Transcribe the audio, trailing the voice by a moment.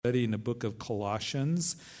Study in the book of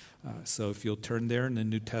Colossians. So if you'll turn there in the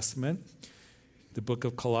New Testament, the book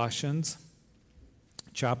of Colossians,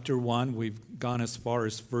 chapter 1, we've gone as far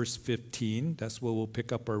as verse 15. That's where we'll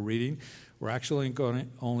pick up our reading. We're actually going to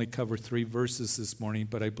only cover 3 verses this morning,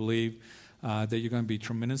 but I believe that you're going to be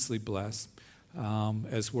tremendously blessed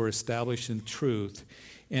as we're established in truth.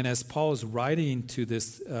 And as Paul is writing to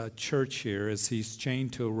this church here, as he's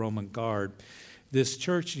chained to a Roman guard, this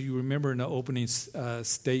church, you remember in the opening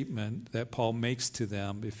statement that Paul makes to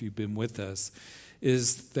them, if you've been with us,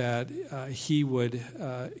 is that he would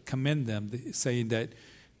commend them, saying that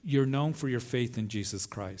you're known for your faith in Jesus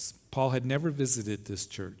Christ. Paul had never visited this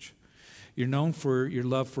church. You're known for your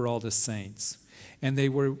love for all the saints. And they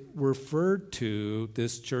were referred to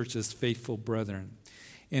this church as faithful brethren.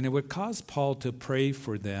 And it would cause Paul to pray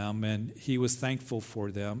for them, and he was thankful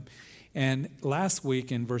for them. And last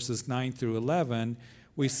week in verses 9 through 11,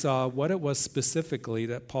 we saw what it was specifically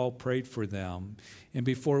that Paul prayed for them. And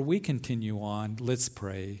before we continue on, let's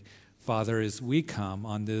pray. Father, as we come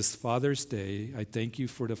on this Father's Day, I thank you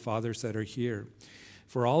for the fathers that are here,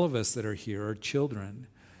 for all of us that are here, our children.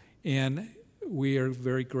 And we are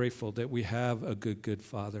very grateful that we have a good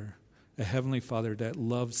Father, a Heavenly Father that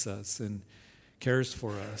loves us and cares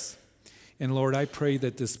for us. And Lord, I pray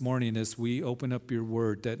that this morning as we open up your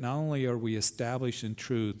word, that not only are we established in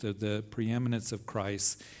truth of the preeminence of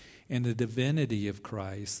Christ and the divinity of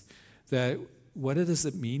Christ, that what does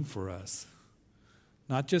it mean for us?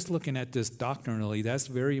 Not just looking at this doctrinally, that's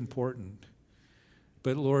very important.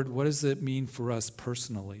 But Lord, what does it mean for us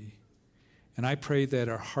personally? And I pray that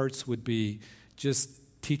our hearts would be just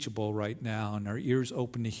teachable right now and our ears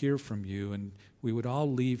open to hear from you, and we would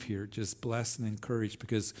all leave here just blessed and encouraged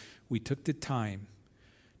because we took the time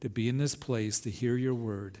to be in this place to hear your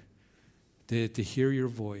word, to hear your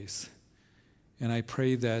voice. And I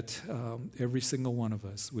pray that every single one of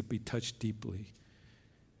us would be touched deeply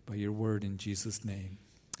by your word in Jesus' name.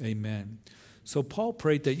 Amen. So Paul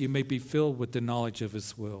prayed that you may be filled with the knowledge of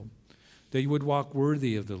his will, that you would walk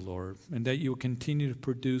worthy of the Lord, and that you would continue to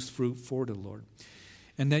produce fruit for the Lord,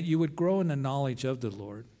 and that you would grow in the knowledge of the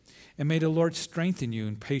Lord. And may the Lord strengthen you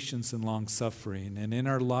in patience and long-suffering. And in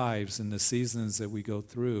our lives, in the seasons that we go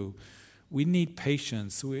through, we need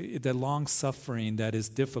patience, the long-suffering that is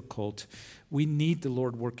difficult. We need the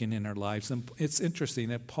Lord working in our lives. And it's interesting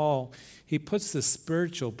that Paul, he puts the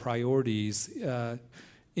spiritual priorities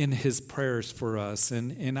in his prayers for us.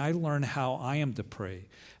 And I learn how I am to pray,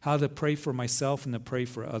 how to pray for myself and to pray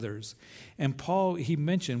for others. And Paul, he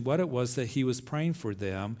mentioned what it was that he was praying for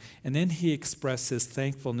them, and then he expressed his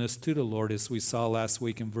thankfulness to the Lord, as we saw last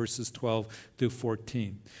week in verses 12 through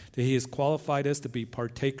 14. That he has qualified us to be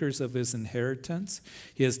partakers of his inheritance.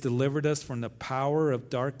 He has delivered us from the power of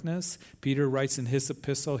darkness. Peter writes in his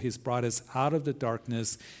epistle, he's brought us out of the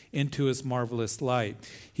darkness into his marvelous light.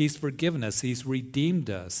 He's forgiven us. He's redeemed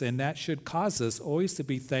us. And that should cause us always to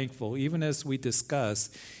be thankful, even as we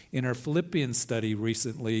discussed in our Philippians study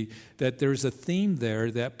recently, that there's a theme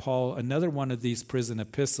there that Paul, another one of these prison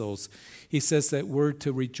epistles, he says that we're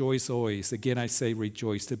to rejoice always. Again, I say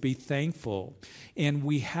rejoice, to be thankful. And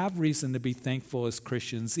we have reason to be thankful as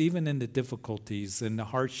Christians, even in the difficulties and the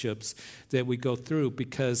hardships that we go through,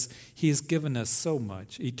 because he has given us so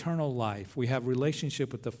much, eternal life. We have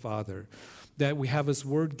relationship with the Father, that we have his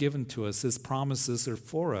word given to us. His promises are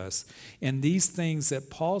for us. And these things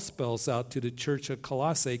that Paul spells out to the church of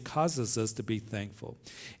Colossae causes us to be thankful.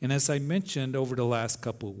 And as I mentioned over the last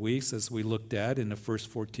couple of weeks, as we looked at in the first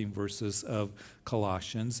 14 verses of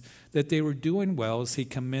Colossians, that they were doing well as he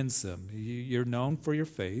commends them. You're known for your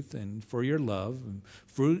faith and for your love. And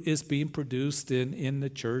fruit is being produced in the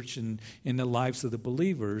church and in the lives of the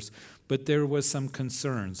believers. But there was some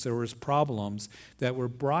concerns. There was problems that were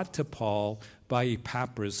brought to Paul by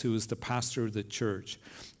Epaphras, who was the pastor of the church.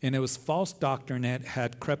 And it was false doctrine that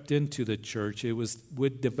had crept into the church. It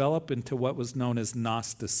would develop into what was known as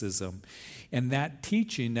Gnosticism. And that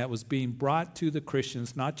teaching that was being brought to the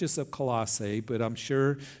Christians, not just of Colossae, but I'm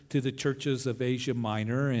sure to the churches of Asia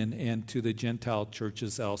Minor and to the Gentile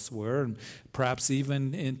churches elsewhere, and perhaps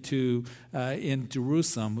even in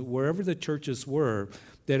Jerusalem, wherever the churches were,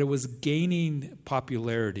 that it was gaining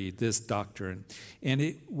popularity, this doctrine. And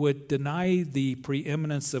it would deny the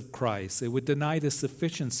preeminence of Christ. It would deny the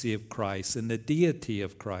sufficiency of Christ and the deity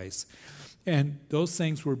of Christ. And those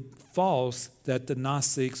things were false that the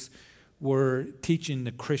Gnostics were teaching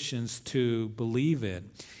the Christians to believe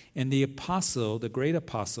in. And the apostle, the great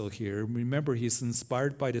apostle here, remember he's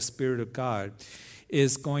inspired by the Spirit of God,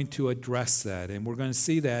 is going to address that. And we're going to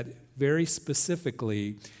see that very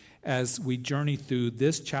specifically as we journey through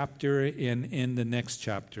this chapter and in the next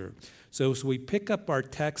chapter. So as we pick up our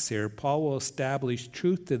text here, Paul will establish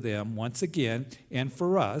truth to them once again, and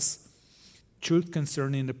for us, truth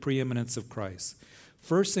concerning the preeminence of Christ.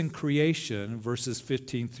 First in creation, verses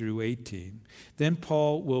 15 through 18. Then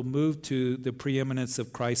Paul will move to the preeminence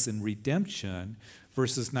of Christ in redemption,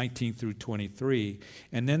 verses 19 through 23.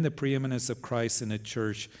 And then the preeminence of Christ in the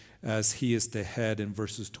church as he is the head in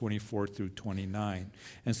verses 24 through 29.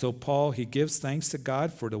 And so Paul, he gives thanks to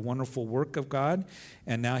God for the wonderful work of God.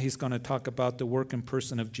 And now he's going to talk about the work and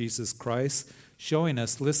person of Jesus Christ, showing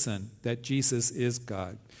us, listen, that Jesus is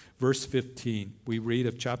God. Verse 15, we read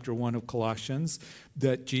of chapter 1 of Colossians,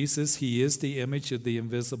 that Jesus, he is the image of the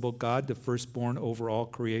invisible God, the firstborn over all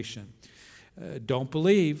creation. Don't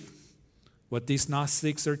believe what these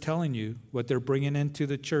Gnostics are telling you, what they're bringing into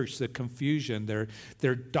the church, the confusion,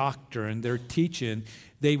 their doctrine, their teaching.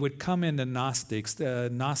 They would come into Gnostics.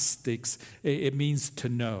 Gnostics, it means to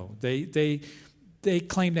know. They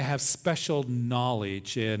claim to have special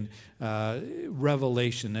knowledge and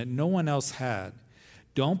revelation that no one else had.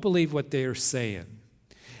 Don't believe what they are saying.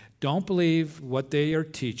 Don't believe what they are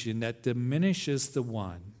teaching that diminishes the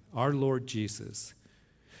one, our Lord Jesus,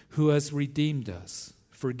 who has redeemed us,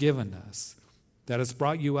 forgiven us, that has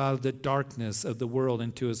brought you out of the darkness of the world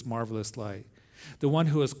into his marvelous light. The one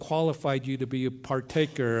who has qualified you to be a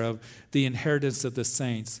partaker of the inheritance of the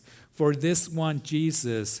saints. For this one,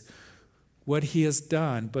 Jesus, what he has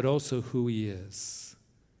done, but also who he is.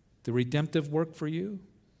 The redemptive work for you.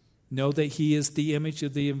 Know that he is the image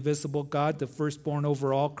of the invisible God, the firstborn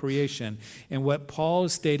over all creation. And what Paul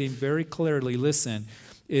is stating very clearly, listen,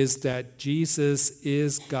 is that Jesus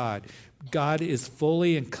is God. God is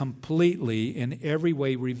fully and completely in every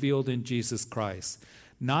way revealed in Jesus Christ.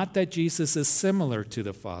 Not that Jesus is similar to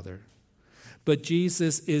the Father, but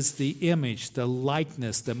Jesus is the image, the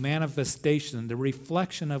likeness, the manifestation, the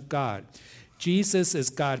reflection of God. Jesus is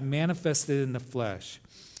God manifested in the flesh.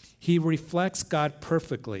 He reflects God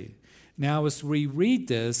perfectly. Now, as we read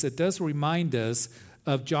this, it does remind us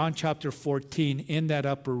of John chapter 14 in that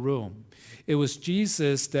upper room. It was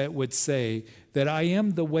Jesus that would say that I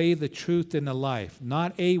am the way, the truth, and the life.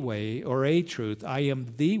 Not a way or a truth. I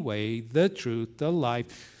am the way, the truth, the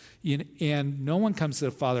life. And no one comes to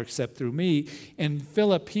the Father except through me. And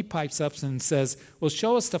Philip, he pipes up and says, well,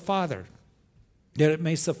 show us the Father, that it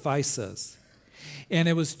may suffice us. And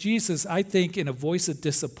it was Jesus, I think, in a voice of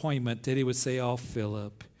disappointment that he would say, oh,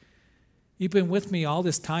 Philip, you've been with me all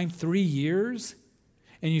this time, 3 years?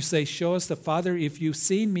 And you say, show us the Father. If you've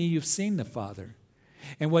seen me, you've seen the Father.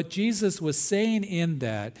 And what Jesus was saying in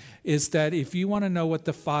that is that if you want to know what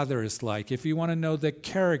the Father is like, if you want to know the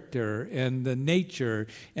character and the nature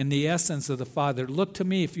and the essence of the Father, look to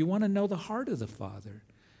me if you want to know the heart of the Father.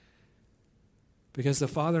 Because the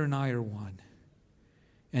Father and I are one.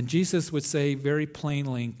 And Jesus would say very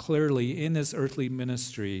plainly and clearly in his earthly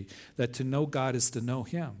ministry that to know God is to know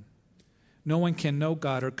him. No one can know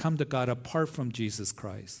God or come to God apart from Jesus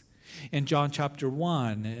Christ. In John chapter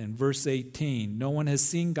 1 and verse 18, no one has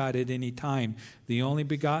seen God at any time. The only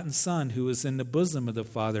begotten Son who is in the bosom of the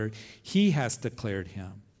Father, he has declared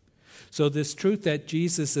him. So this truth that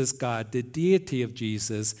Jesus is God, the deity of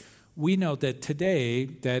Jesus, we know that today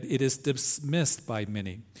that it is dismissed by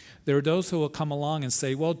many. There are those who will come along and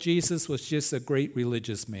say, well, Jesus was just a great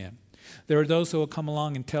religious man. There are those who will come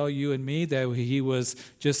along and tell you and me that he was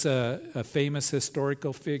just a famous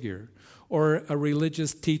historical figure or a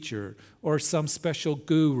religious teacher or some special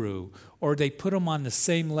guru, or they put him on the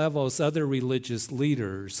same level as other religious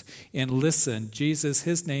leaders. And listen, Jesus,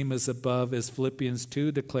 his name is above, as Philippians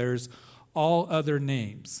 2 declares, all other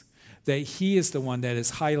names. That he is the one that is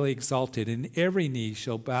highly exalted, and every knee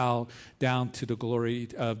shall bow down to the glory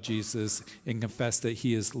of Jesus and confess that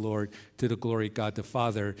he is Lord, to the glory of God the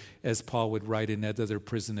Father, as Paul would write in that other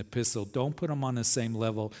prison epistle. Don't put him on the same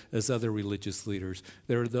level as other religious leaders.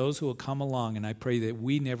 There are those who will come along, and I pray that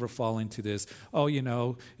we never fall into this. Oh,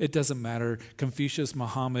 it doesn't matter. Confucius,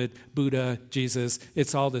 Muhammad, Buddha, Jesus,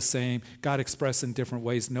 it's all the same. God expressed in different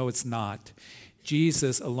ways. No, it's not.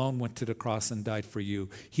 Jesus alone went to the cross and died for you.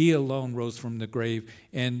 He alone rose from the grave,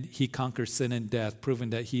 and he conquered sin and death, proving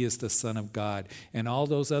that he is the Son of God. And all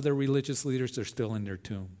those other religious leaders are still in their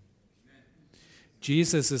tomb.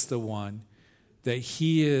 Jesus is the one that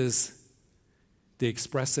he is the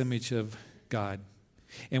express image of God.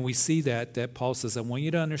 And we see that Paul says, I want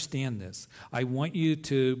you to understand this. I want you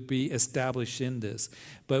to be established in this.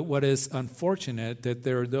 But what is unfortunate that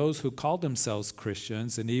there are those who call themselves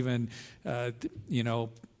Christians and even,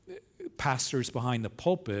 pastors behind the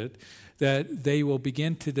pulpit, that they will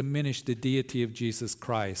begin to diminish the deity of Jesus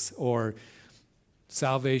Christ, or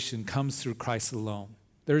salvation comes through Christ alone.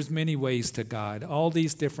 There's many ways to God. All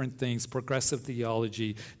these different things, progressive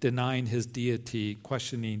theology, denying his deity,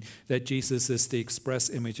 questioning that Jesus is the express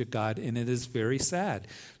image of God, and it is very sad.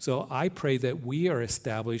 So I pray that we are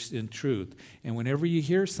established in truth. And whenever you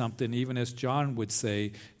hear something, even as John would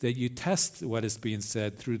say, that you test what is being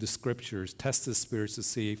said through the scriptures, test the spirits to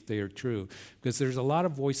see if they are true. Because there's a lot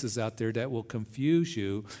of voices out there that will confuse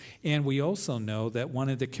you. And we also know that one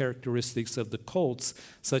of the characteristics of the cults,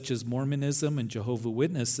 such as Mormonism and Jehovah's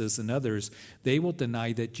Witnesses and others, they will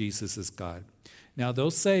deny that Jesus is God. Now,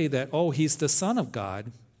 they'll say that, he's the Son of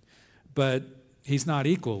God, but he's not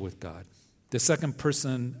equal with God, the second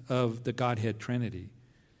person of the Godhead Trinity.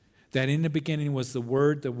 That in the beginning was the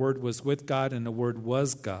Word was with God, and the Word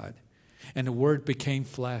was God. And the Word became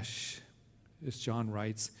flesh, as John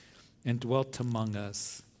writes, and dwelt among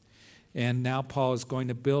us. And now Paul is going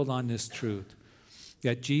to build on this truth,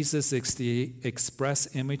 that Jesus is the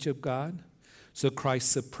express image of God. So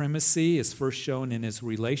Christ's supremacy is first shown in his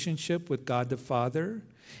relationship with God the Father.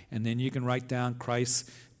 And then you can write down Christ's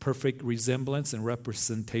perfect resemblance and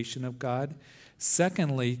representation of God.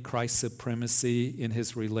 Secondly, Christ's supremacy in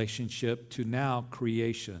his relationship to now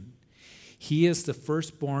creation. He is the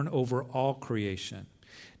firstborn over all creation.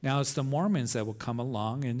 Now, it's the Mormons that will come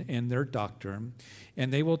along in their doctrine,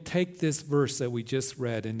 and they will take this verse that we just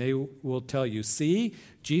read, and they will tell you, see,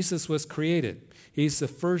 Jesus was created. He's the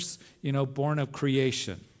first, born of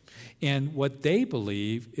creation. And what they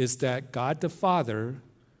believe is that God the Father,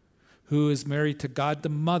 who is married to God the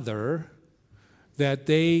Mother, that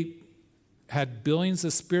they had billions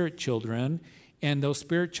of spirit children, and those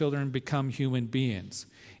spirit children become human beings.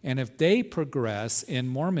 And if they progress in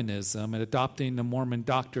Mormonism and adopting the Mormon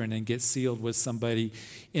doctrine and get sealed with somebody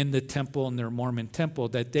in the temple, in their Mormon temple,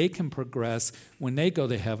 that they can progress when they go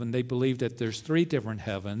to heaven. They believe that there's 3 different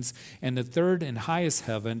heavens, and the third and highest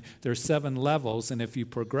heaven, there's 7 levels, and if you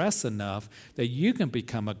progress enough, that you can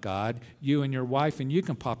become a god, you and your wife, and you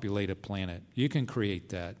can populate a planet. You can create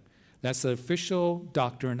that. That's the official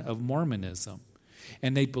doctrine of Mormonism.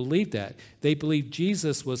 And they believe that. They believe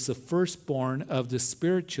Jesus was the firstborn of the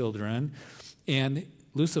spirit children, and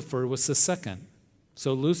Lucifer was the second.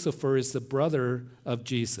 So Lucifer is the brother of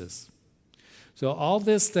Jesus. So all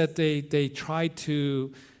this that they try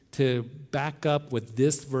to back up with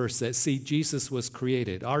this verse that, see, Jesus was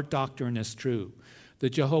created. Our doctrine is true. The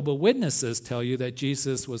Jehovah's Witnesses tell you that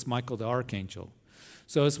Jesus was Michael the Archangel.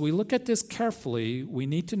 So as we look at this carefully, we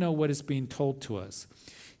need to know what is being told to us.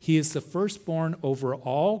 He is the firstborn over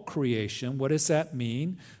all creation. What does that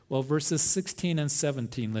mean? Well, verses 16 and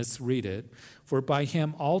 17, let's read it. For by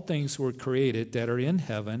him all things were created that are in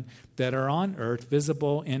heaven, that are on earth,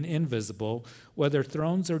 visible and invisible, whether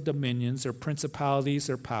thrones or dominions or principalities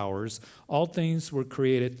or powers. All things were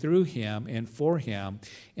created through him and for him.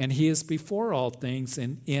 And he is before all things,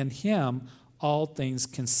 and in him all things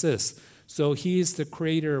consist. So he is the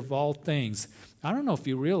creator of all things. I don't know if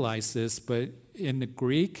you realize this, but in the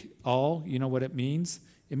Greek, all, you know what it means?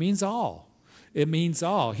 It means all. It means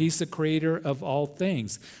all. He's the creator of all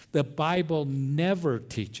things. The Bible never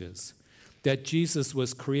teaches that Jesus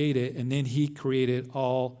was created and then he created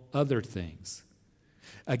all other things.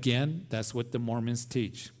 Again, that's what the Mormons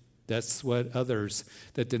teach. That's what others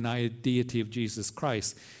that deny the deity of Jesus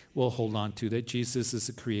Christ will hold on to, that Jesus is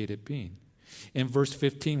a created being. In verse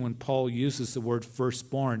 15, when Paul uses the word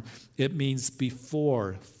firstborn, it means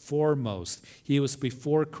before, foremost. He was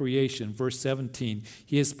before creation. Verse 17,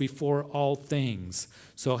 he is before all things.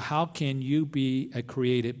 So how can you be a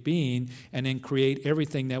created being and then create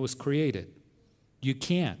everything that was created? You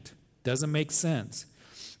can't. Doesn't make sense.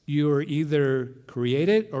 You are either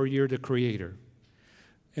created or you're the creator.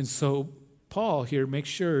 And so Paul here makes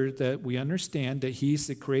sure that we understand that he's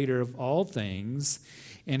the creator of all things.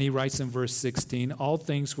 And he writes in verse 16, all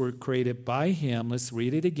things were created by him, let's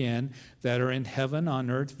read it again, that are in heaven,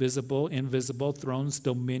 on earth, visible, invisible, thrones,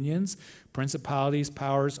 dominions, principalities,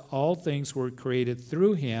 powers, all things were created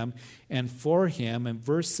through him and for him. In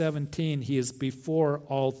verse 17, he is before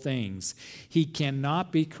all things. He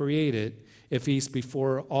cannot be created if he's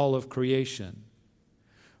before all of creation.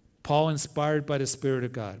 Paul, inspired by the Spirit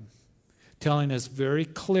of God, telling us very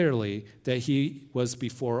clearly that he was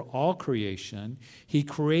before all creation. He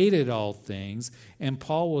created all things. And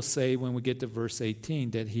Paul will say when we get to verse 18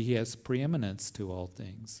 that he has preeminence to all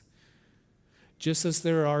things. Just as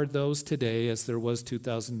there are those today as there was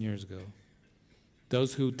 2,000 years ago.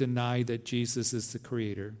 Those who deny that Jesus is the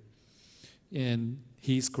creator and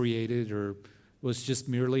he's created or was just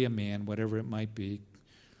merely a man, whatever it might be.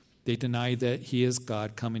 They deny that he is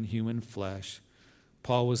God come in human flesh.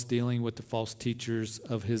 Paul was dealing with the false teachers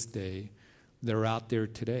of his day. They're out there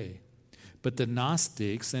today. But the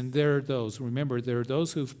Gnostics, and there are those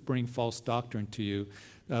who bring false doctrine to you,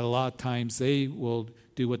 that a lot of times they will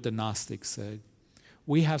do what the Gnostics said.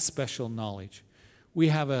 We have special knowledge. We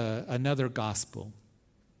have another gospel.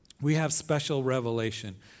 We have special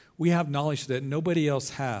revelation. We have knowledge that nobody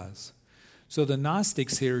else has. So the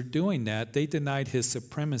Gnostics here doing that, they denied his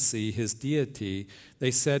supremacy, his deity.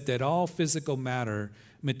 They said that all physical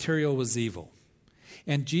material was evil.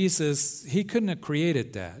 And Jesus, he couldn't have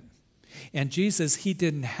created that. And Jesus, he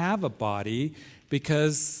didn't have a body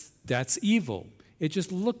because that's evil. It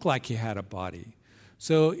just looked like he had a body.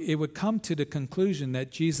 So it would come to the conclusion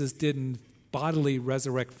that Jesus didn't bodily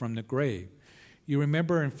resurrect from the grave. You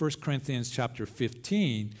remember in 1 Corinthians chapter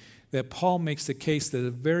 15 that Paul makes the case that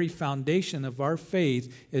the very foundation of our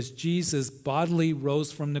faith is Jesus bodily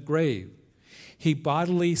rose from the grave. He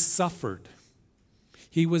bodily suffered.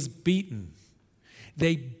 He was beaten.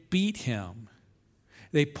 They beat him.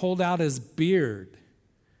 They pulled out his beard.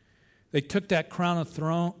 They took that crown of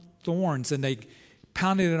thorns and they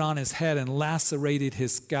pounded it on his head and lacerated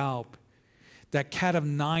his scalp. That cat of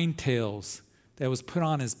nine tails that was put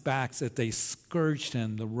on his back, that they scourged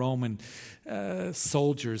him, the Roman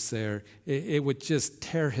soldiers there, it would just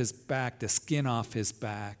tear his back, the skin off his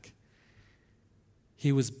back.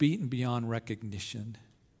 He was beaten beyond recognition,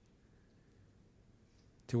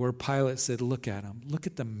 to where Pilate said, look at him, look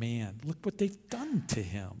at the man, look what they've done to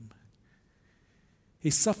him. He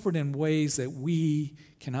suffered in ways that we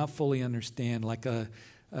cannot fully understand, like a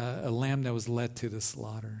lamb that was led to the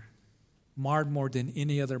slaughter. Marred more than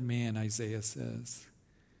any other man, Isaiah says.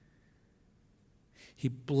 He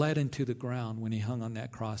bled into the ground when he hung on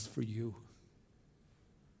that cross for you.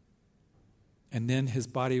 And then his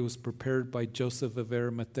body was prepared by Joseph of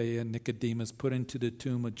Arimathea, Nicodemus, put into the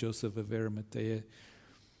tomb of Joseph of Arimathea.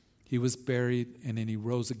 He was buried, and then he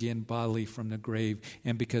rose again bodily from the grave.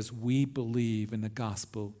 And because we believe in the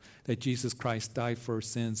gospel that Jesus Christ died for our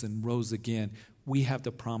sins and rose again, we have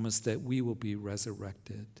the promise that we will be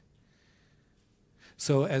resurrected.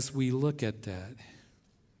 So as we look at that,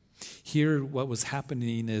 here what was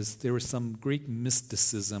happening is there was some Greek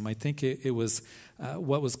mysticism. I think it was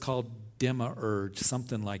what was called demiurge,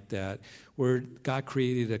 something like that, where God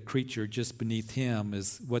created a creature just beneath him,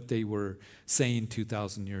 is what they were saying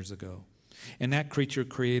 2,000 years ago. And that creature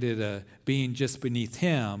created a being just beneath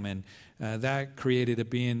him, and that created a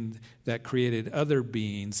being that created other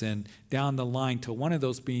beings, and down the line till one of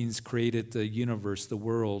those beings created the universe, the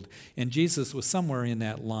world. And Jesus was somewhere in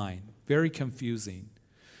that line. Very confusing.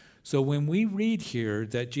 So when we read here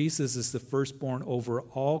that Jesus is the firstborn over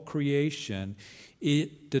all creation,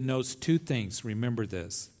 it denotes two things. Remember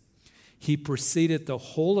this. He preceded the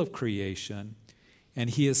whole of creation,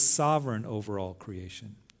 and he is sovereign over all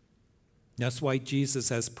creation. That's why Jesus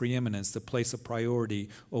has preeminence, the place of priority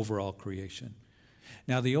over all creation.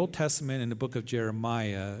 Now, the Old Testament in the book of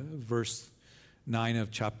Jeremiah, verse 9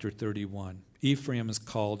 of chapter 31, Ephraim is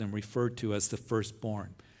called and referred to as the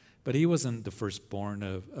firstborn. But he wasn't the firstborn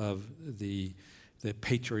of the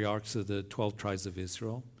patriarchs of the 12 tribes of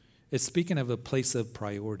Israel. It's speaking of a place of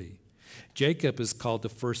priority. Jacob is called the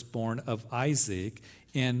firstborn of Isaac,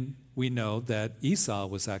 and we know that Esau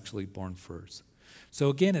was actually born first. So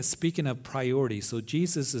again, it's speaking of priority. So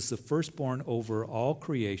Jesus is the firstborn over all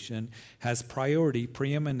creation, has priority,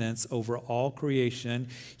 preeminence over all creation.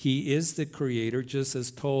 He is the creator, just as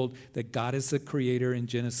told that God is the creator in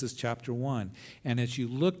Genesis chapter 1. And as you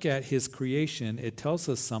look at his creation, it tells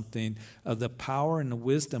us something of the power and the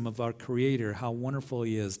wisdom of our creator, how wonderful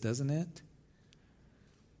he is, doesn't it?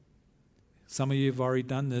 Some of you have already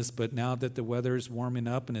done this, but now that the weather is warming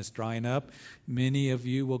up and it's drying up, many of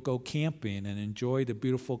you will go camping and enjoy the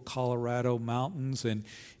beautiful Colorado mountains. And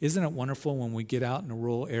isn't it wonderful when we get out in the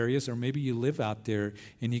rural areas, or maybe you live out there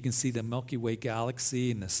and you can see the Milky Way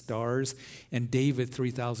galaxy and the stars. And David,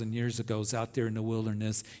 3,000 years ago, is out there in the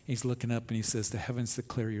wilderness. He's looking up and he says, "The heavens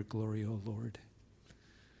declare your glory, O Lord."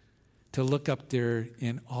 To look up there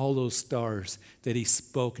in all those stars that he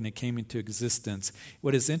spoke and it came into existence.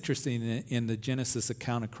 What is interesting in the Genesis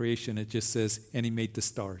account of creation, it just says, and he made the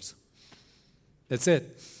stars. That's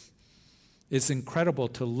it. It's incredible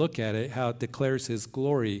to look at it, how it declares his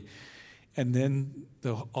glory. And then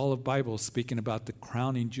all of Bible is speaking about the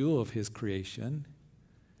crowning jewel of his creation,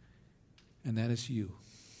 and that is you.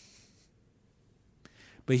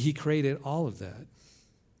 But he created all of that.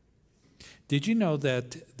 Did you know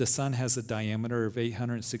that the sun has a diameter of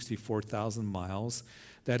 864,000 miles?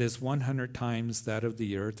 That is 100 times that of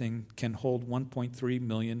the earth and can hold 1.3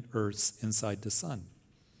 million Earths inside the sun.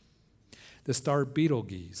 The star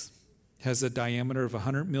Betelgeuse has a diameter of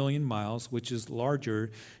 100 million miles, which is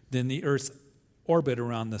larger than the Earth's orbit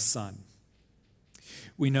around the sun.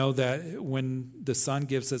 We know that when the sun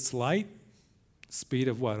gives its light, speed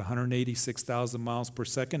of 186,000 miles per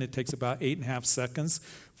second, it takes about 8.5 seconds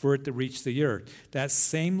for it to reach the earth. That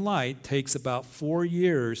same light takes about 4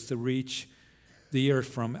 years to reach the earth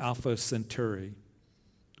from Alpha Centauri,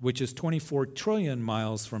 which is 24 trillion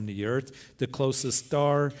miles from the earth, the closest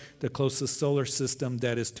star, the closest solar system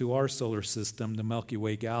that is to our solar system, the Milky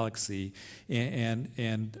Way galaxy,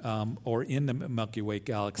 or in the Milky Way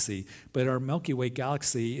galaxy. But our Milky Way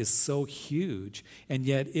galaxy is so huge, and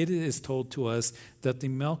yet it is told to us that the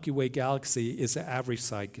Milky Way galaxy is an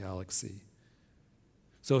average-sized galaxy.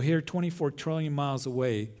 So here, 24 trillion miles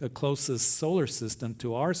away, the closest solar system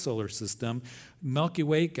to our solar system, Milky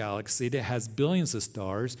Way galaxy that has billions of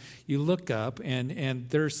stars. You look up, and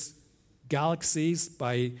there's galaxies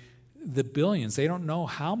by the billions. They don't know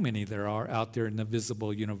how many there are out there in the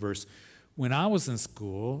visible universe. When I was in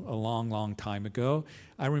school a long, long time ago,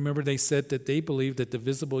 I remember they said that they believed that the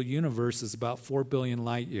visible universe is about 4 billion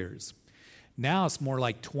light years. Now it's more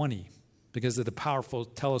like 20. Because of the powerful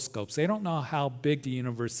telescopes. They don't know how big the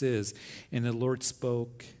universe is. And the Lord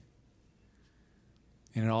spoke,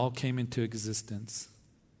 and it all came into existence.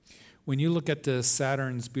 When you look at the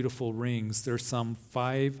Saturn's beautiful rings, they're some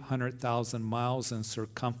 500,000 miles in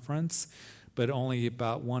circumference, but only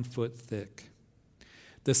about 1 foot thick.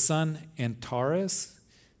 The sun Antares,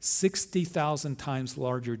 60,000 times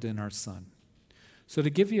larger than our sun. So to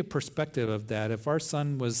give you a perspective of that, if our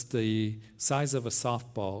sun was the size of a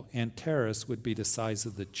softball, Antares would be the size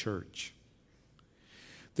of the church.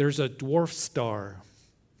 There's a dwarf star,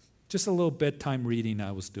 just a little bedtime reading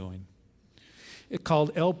I was doing. It's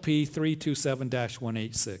called LP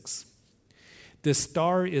 327-186. This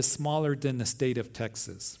star is smaller than the state of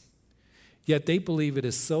Texas. Yet they believe it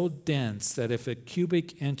is so dense that if a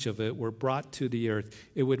cubic inch of it were brought to the earth,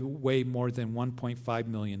 it would weigh more than 1.5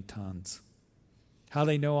 million tons. How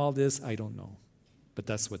they know all this, I don't know. But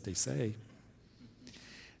that's what they say.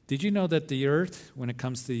 Did you know that the earth, when it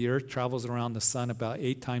comes to the earth, travels around the sun about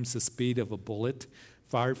 8 times the speed of a bullet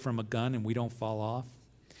fired from a gun, and we don't fall off?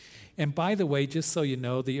 And by the way, just so you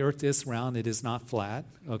know, the earth is round. It is not flat,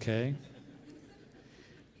 okay?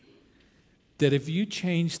 That if you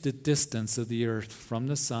change the distance of the earth from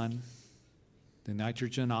the sun, the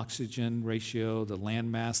nitrogen-oxygen ratio, the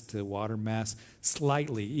land mass to water mass,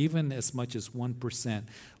 slightly, even as much as 1%,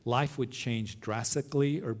 life would change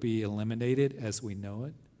drastically or be eliminated as we know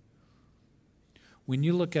it. When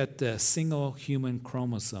you look at the single human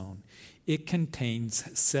chromosome, it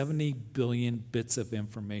contains 70 billion bits of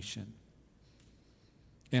information.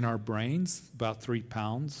 In our brains, about 3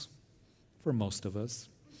 pounds, for most of us,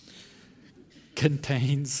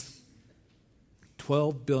 contains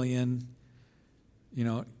 12 billion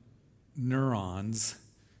neurons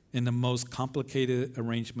in the most complicated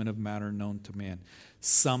arrangement of matter known to man.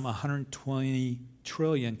 Some 120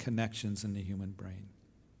 trillion connections in the human brain.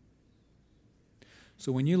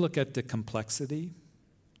 So when you look at the complexity,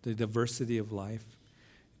 the diversity of life,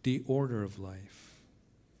 the order of life,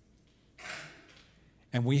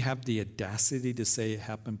 and we have the audacity to say it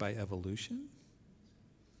happened by evolution,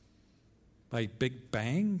 by Big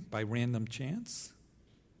Bang, by random chance.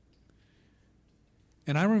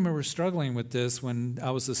 And I remember struggling with this when I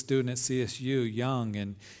was a student at CSU, young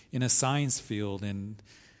and in a science field, and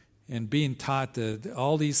being taught that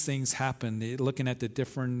all these things happen, looking at the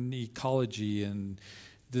different ecology and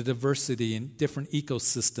the diversity and different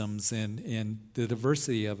ecosystems and the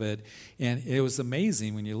diversity of it. And it was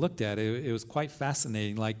amazing when you looked at it. It was quite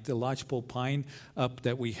fascinating, like the lodgepole pine up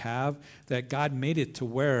that we have, that God made it to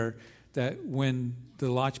where that when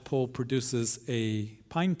the lodgepole produces a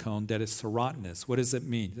pine cone that is serotinous. What does it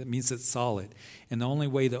mean? It means it's solid. And the only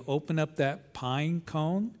way to open up that pine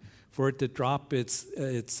cone for it to drop its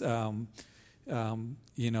seeds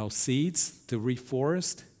to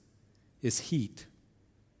reforest is heat,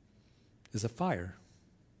 is a fire.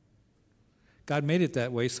 God made it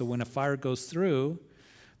that way so when a fire goes through,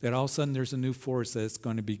 that all of a sudden there's a new forest that's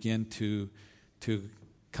going to begin to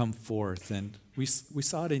come forth. And we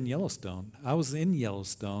saw it in Yellowstone. I was in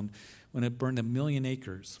Yellowstone when it burned 1 million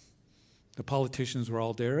acres. The politicians were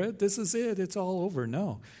all there. This is it. It's all over.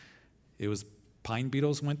 No. It was pine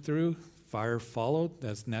beetles went through. Fire followed.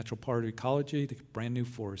 That's a natural part of ecology. The brand new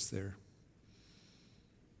forest there.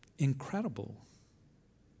 Incredible.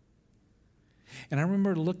 And I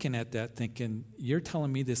remember looking at that thinking, you're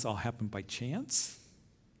telling me this all happened by chance?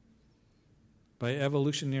 By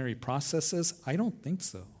evolutionary processes? I don't think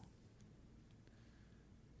so.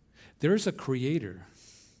 There's a creator.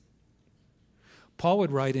 Paul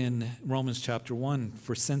would write in Romans chapter 1,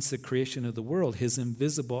 for since the creation of the world, his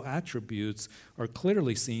invisible attributes are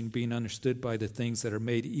clearly seen, being understood by the things that are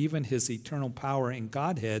made, even his eternal power and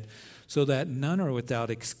Godhead, so that none are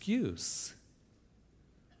without excuse.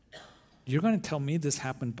 You're going to tell me this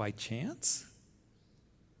happened by chance?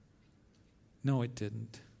 No, it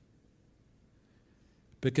didn't.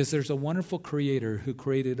 Because there's a wonderful creator who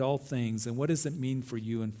created all things, and what does it mean for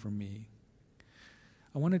you and for me?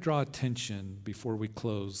 I want to draw attention before we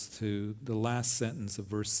close to the last sentence of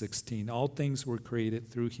verse 16. All things were created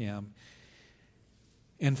through him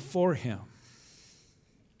and for him.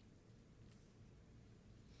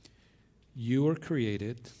 You were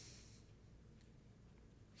created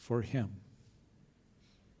for him.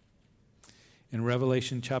 In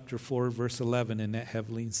Revelation chapter 4, verse 11, in that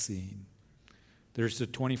heavenly scene, there's the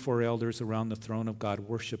 24 elders around the throne of God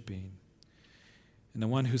worshiping. And the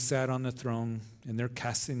one who sat on the throne, and they're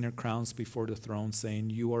casting their crowns before the throne, saying,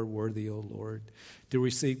 you are worthy, O Lord, to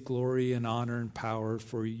receive glory and honor and power,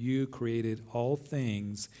 for you created all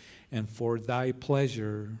things, and for thy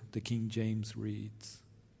pleasure, the King James reads,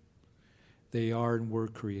 they are and were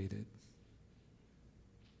created.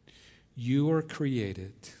 You are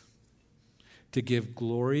created to give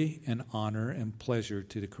glory and honor and pleasure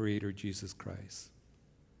to the Creator, Jesus Christ.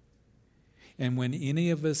 And when any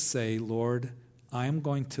of us say, Lord, I'm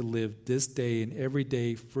going to live this day and every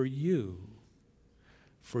day for you,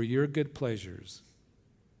 for your good pleasures,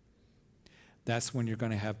 that's when you're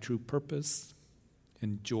going to have true purpose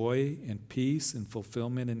and joy and peace and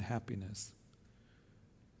fulfillment and happiness.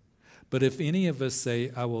 But if any of us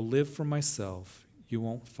say, I will live for myself, you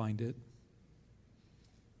won't find it.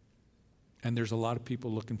 And there's a lot of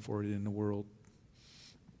people looking for it in the world.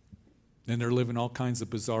 And they're living all kinds of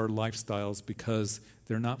bizarre lifestyles because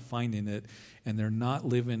they're not finding it, and they're not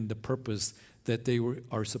living the purpose that they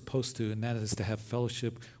are supposed to, and that is to have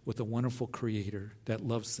fellowship with a wonderful Creator that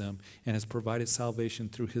loves them and has provided salvation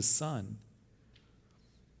through his Son.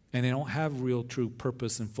 And they don't have real true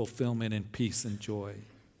purpose and fulfillment and peace and joy.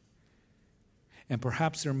 And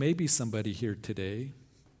perhaps there may be somebody here today,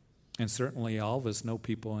 and certainly all of us know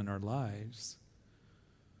people in our lives,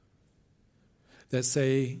 that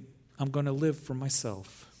say, I'm going to live for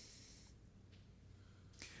myself.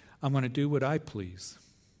 I'm going to do what I please.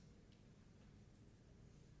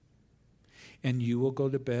 And you will go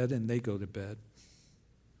to bed and they go to bed,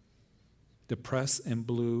 depressed and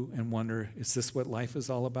blue, and wonder, is this what life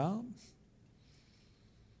is all about?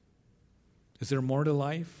 Is there more to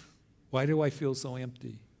life? Why do I feel so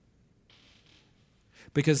empty?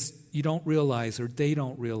 Because you don't realize, or they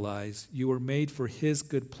don't realize, you were made for his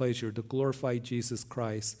good pleasure to glorify Jesus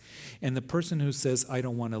Christ. And the person who says, I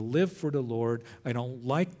don't want to live for the Lord, I don't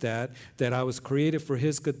like that I was created for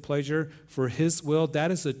his good pleasure, for his will,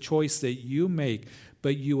 that is a choice that you make.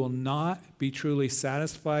 But you will not be truly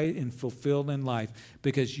satisfied and fulfilled in life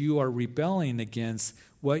because you are rebelling against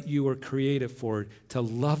what you were created for, to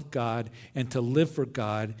love God and to live for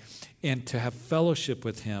God and to have fellowship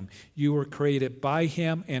with him. You were created by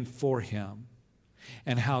him and for him.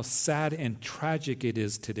 And how sad and tragic it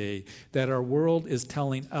is today that our world is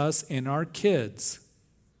telling us and our kids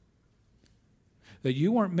that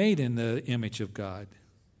you weren't made in the image of God,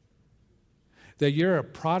 that you're a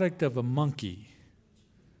product of a monkey,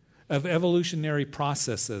 of evolutionary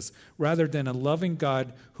processes, rather than a loving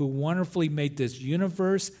God who wonderfully made this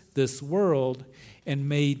universe, this world, and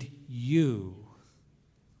made you,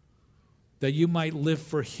 that you might live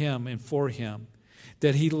for him and for him,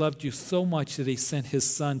 that he loved you so much that he sent his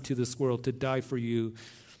Son to this world to die for you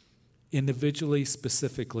individually,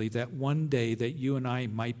 specifically, that one day that you and I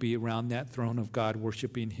might be around that throne of God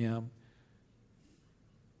worshiping him,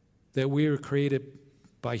 that we were created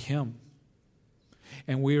by him.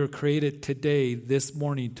 And we were created today, this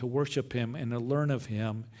morning, to worship him and to learn of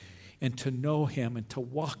him and to know him and to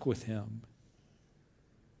walk with him.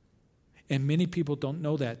 And many people don't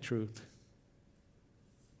know that truth.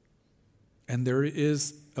 And there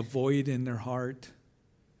is a void in their heart.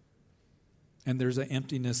 And there's an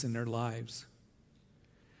emptiness in their lives.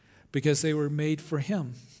 Because they were made for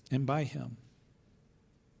him and by him.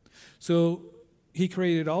 So he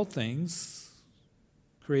created all things,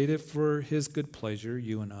 created for his good pleasure,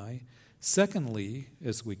 you and I. Secondly,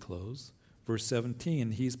 as we close, verse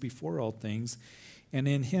 17, he's before all things, and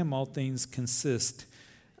in him all things consist.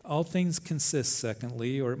 All things consist,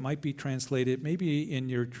 secondly, or it might be translated, maybe in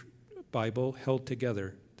your Bible, held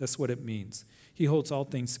together. That's what it means. He holds all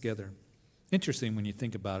things together. Interesting when you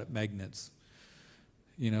think about it, magnets.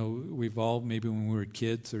 You know, we've all, maybe when we were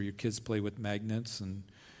kids, or your kids play with magnets, and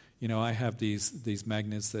I have these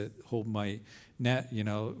magnets that hold my net,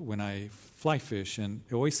 when I fly fish, and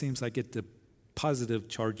it always seems I get the positive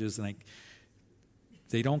charges, and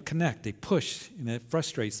they don't connect. They push, and it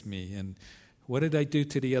frustrates me. And what did I do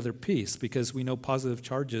to the other piece? Because we know positive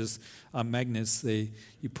charges on magnets,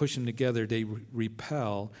 you push them together, they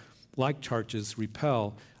repel. Like charges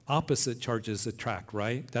repel. Opposite charges attract,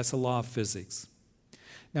 right? That's a law of physics.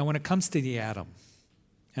 Now, when it comes to the atom,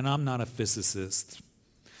 and I'm not a physicist,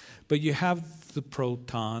 but you have the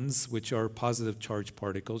protons, which are positive charged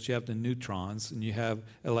particles. You have the neutrons, and you have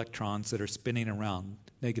electrons that are spinning around,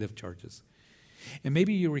 negative charges. And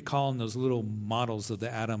maybe you recall in those little models of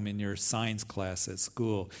the atom in your science class at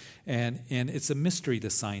school. And it's a mystery to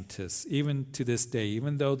scientists, even to this day,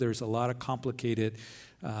 even though there's a lot of complicated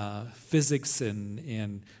physics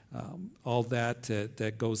and all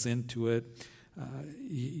that goes into it.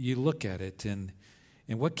 You look at it, and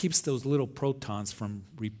what keeps those little protons from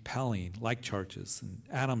repelling like charges and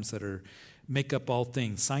atoms that make up all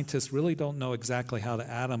things? Scientists really don't know exactly how the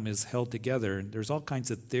atom is held together. And there's all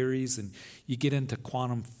kinds of theories, and you get into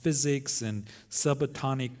quantum physics and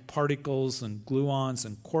subatomic particles and gluons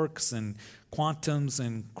and quarks and quantums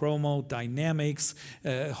and chromodynamics.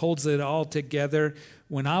 Holds it all together.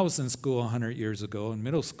 When I was in school 100 years ago, in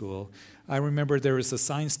middle school, I remember there was a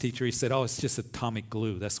science teacher. He said, it's just atomic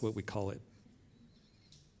glue. That's what we call it.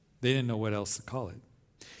 They didn't know what else to call it.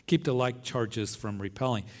 Keep the like charges from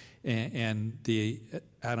repelling and the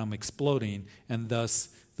atom exploding, and thus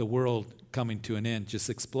the world coming to an end, just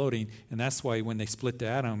exploding. And that's why when they split the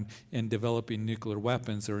atom in developing nuclear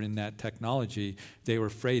weapons or in that technology, they were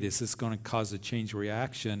afraid, is this going to cause a chain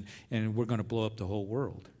reaction and we're going to blow up the whole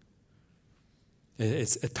world?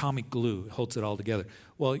 It's atomic glue. It holds it all together.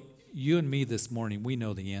 Well, you and me this morning, we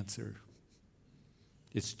know the answer.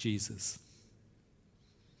 It's Jesus.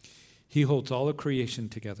 He holds all of creation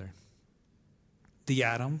together. The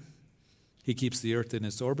atom, he keeps the earth in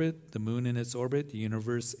its orbit, the moon in its orbit, the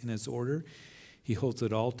universe in its order. He holds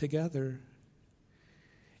it all together.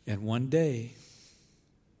 And one day,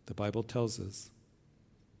 the Bible tells us,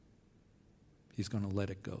 he's going to let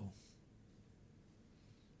it go.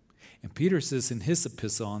 And Peter says in his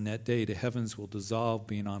epistle, on that day, the heavens will dissolve,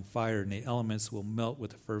 being on fire, and the elements will melt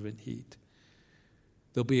with a fervent heat.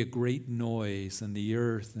 There'll be a great noise, and the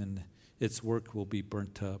earth and its work will be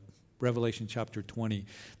burnt up. Revelation chapter 20,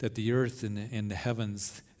 that the earth and the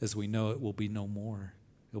heavens, as we know it, will be no more.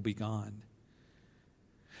 It'll be gone.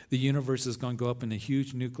 The universe is going to go up in a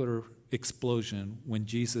huge nuclear explosion when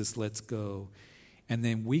Jesus lets go. And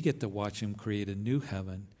then we get to watch him create a new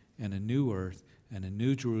heaven and a new earth and a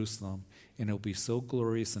new Jerusalem, and it'll be so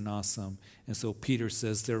glorious and awesome. And so Peter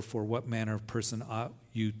says, therefore, what manner of person ought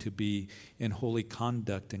you to be in holy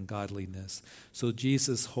conduct and godliness? So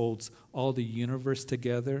Jesus holds all the universe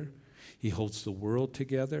together. He holds the world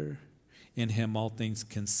together. In him all things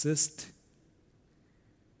consist.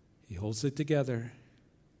 He holds it together.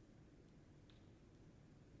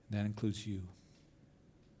 And that includes you.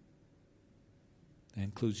 That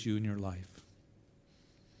includes you in your life.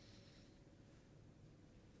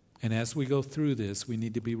 And as we go through this, we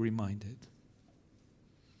need to be reminded.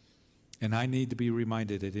 And I need to be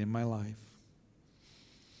reminded that in my life,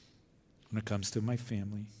 when it comes to my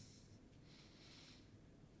family,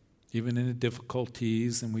 even in the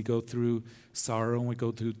difficulties, and we go through sorrow, and we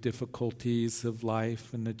go through difficulties of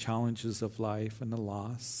life, and the challenges of life, and the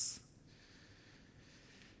loss.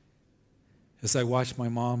 As I watch my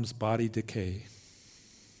mom's body decay,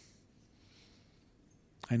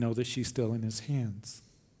 I know that she's still in his hands.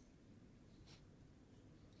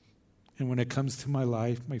 And when it comes to my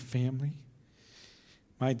life, my family,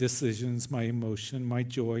 my decisions, my emotion, my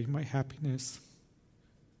joy, my happiness,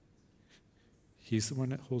 he's the one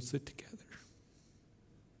that holds it together.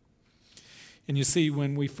 And you see,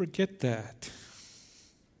 when we forget that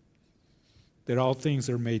all things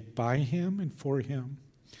are made by him and for him,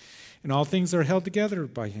 and all things are held together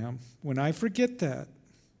by him, when I forget that,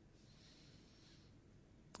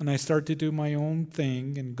 and I start to do my own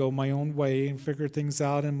thing and go my own way and figure things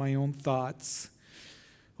out in my own thoughts,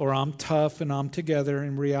 or I'm tough and I'm together,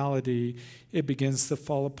 in reality, it begins to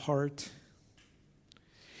fall apart.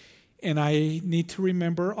 And I need to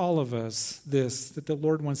remember, all of us, that the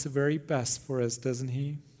Lord wants the very best for us, doesn't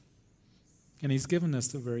he? And he's given us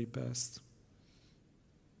the very best.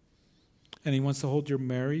 And he wants to hold your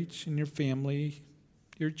marriage and your family,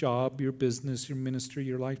 your job, your business, your ministry,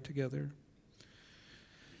 your life together.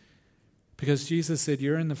 Because Jesus said,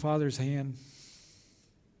 you're in the Father's hand,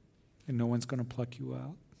 and no one's going to pluck you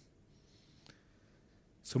out.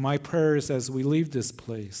 So my prayer is, as we leave this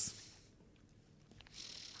place,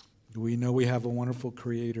 We know we have a wonderful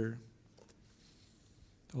Creator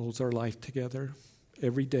that holds our life together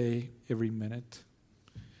every day, every minute.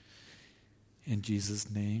 In Jesus'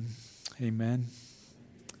 name, amen.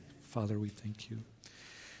 Father, we thank you.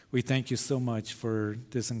 We thank you so much for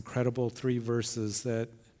this incredible 3 verses that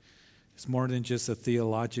is more than just a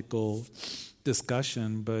theological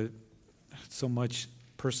discussion, but so much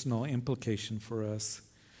personal implication for us.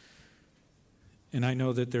 And I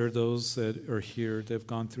know that there are those that are here that have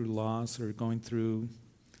gone through loss or going through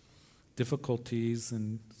difficulties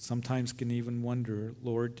and sometimes can even wonder,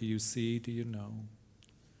 Lord, do you see, do you know?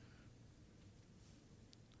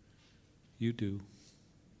 You do.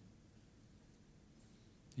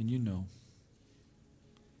 And you know.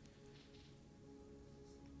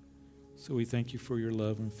 So we thank you for your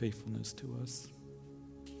love and faithfulness to us.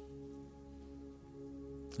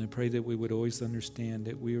 And I pray that we would always understand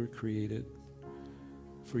that we were created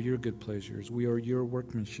for your good pleasures. We are your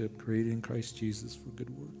workmanship, created in Christ Jesus for good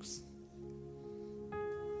works.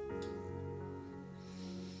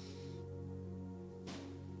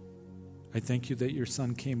 I thank you that your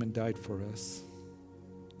Son came and died for us.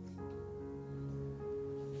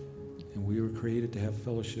 And we were created to have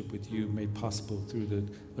fellowship with you, made possible through the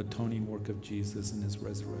atoning work of Jesus and his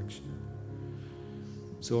resurrection.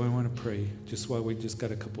 So I want to pray, just while we just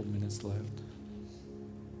got a couple minutes left.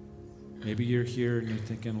 Maybe you're here and you're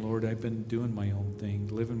thinking, Lord, I've been doing my own thing,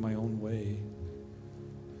 living my own way.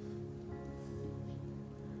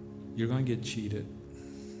 You're going to get cheated.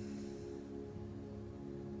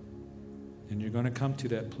 And you're going to come to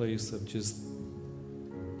that place of just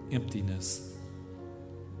emptiness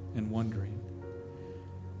and wondering.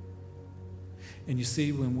 And you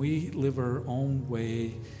see, when we live our own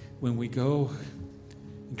way, when we go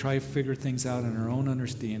and try to figure things out in our own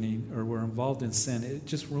understanding, or we're involved in sin, it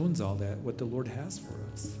just ruins all that, what the Lord has for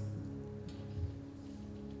us.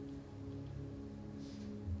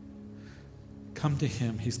 Come to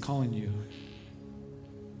him. He's calling you.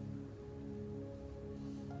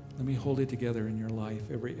 Let me hold it together in your life,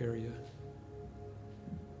 every area.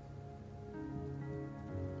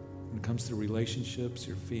 When it comes to relationships,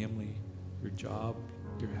 your family, your job,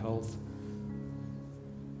 your health,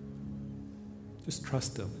 just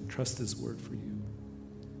trust him and trust his word for you.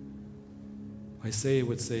 Isaiah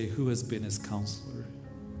would say, who has been his counselor?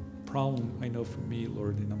 The problem, I know for me,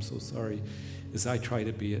 Lord, and I'm so sorry, is I try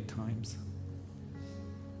to be at times.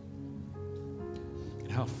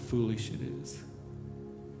 And how foolish it is.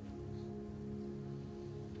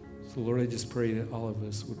 So, Lord, I just pray that all of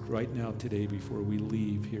us would right now today, before we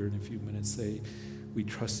leave here in a few minutes, say, we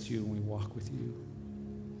trust you and we walk with you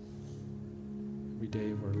every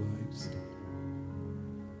day of our lives.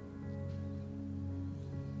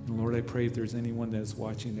 And Lord, I pray if there's anyone that is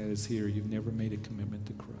watching that is here, you've never made a commitment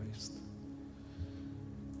to Christ.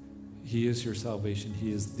 He is your salvation.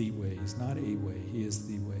 He is the way. He's not a way. He is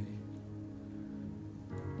the way,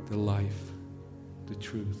 the life, the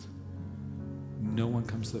truth. No one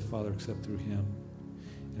comes to the Father except through him.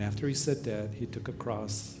 And after he said that, he took a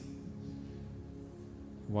cross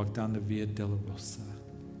and walked down the Via Dolorosa,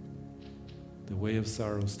 the way of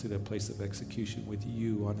sorrows, to that place of execution with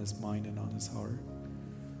you on his mind and on his heart,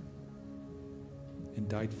 and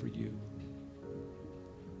died for you,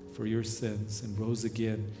 for your sins, and rose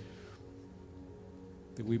again,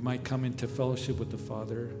 that we might come into fellowship with the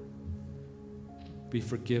Father, be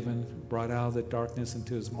forgiven, brought out of the darkness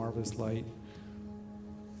into his marvelous light,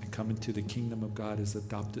 come into the kingdom of God as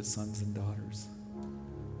adopted sons and daughters,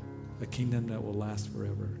 a kingdom that will last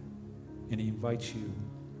forever. And he invites you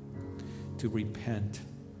to repent,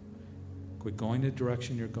 quit going the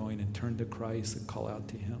direction you're going, and turn to Christ and call out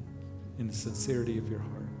to him in the sincerity of your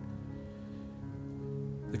heart.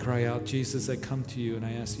 To cry out, Jesus, I come to you and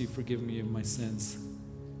I ask you, forgive me of my sins.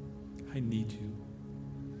 I need you.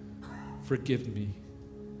 Forgive me.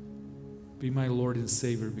 Be my Lord and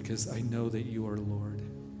Savior, because I know that you are Lord.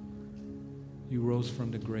 You rose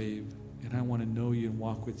from the grave, and I want to know you and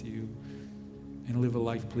walk with you and live a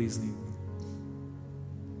life pleasing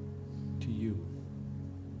to you.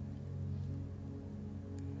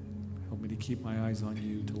 Help me to keep my eyes on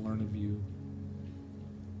you, to learn of you.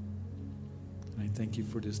 And I thank you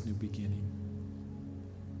for this new beginning.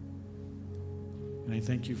 And I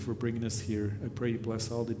thank you for bringing us here. I pray you bless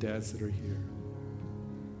all the dads that are here.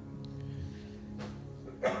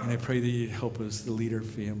 And I pray that you'd help us to lead our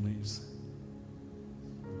families,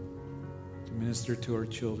 to minister to our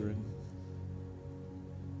children,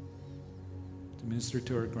 to minister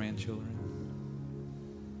to our grandchildren,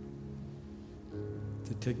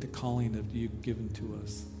 to take the calling that you've given to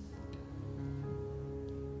us,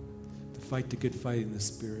 to fight the good fight in the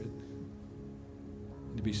Spirit,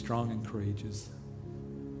 and to be strong and courageous.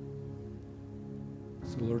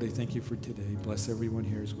 So, Lord, I thank you for today. Bless everyone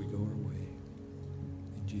here as we go our way.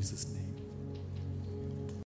 In Jesus' name.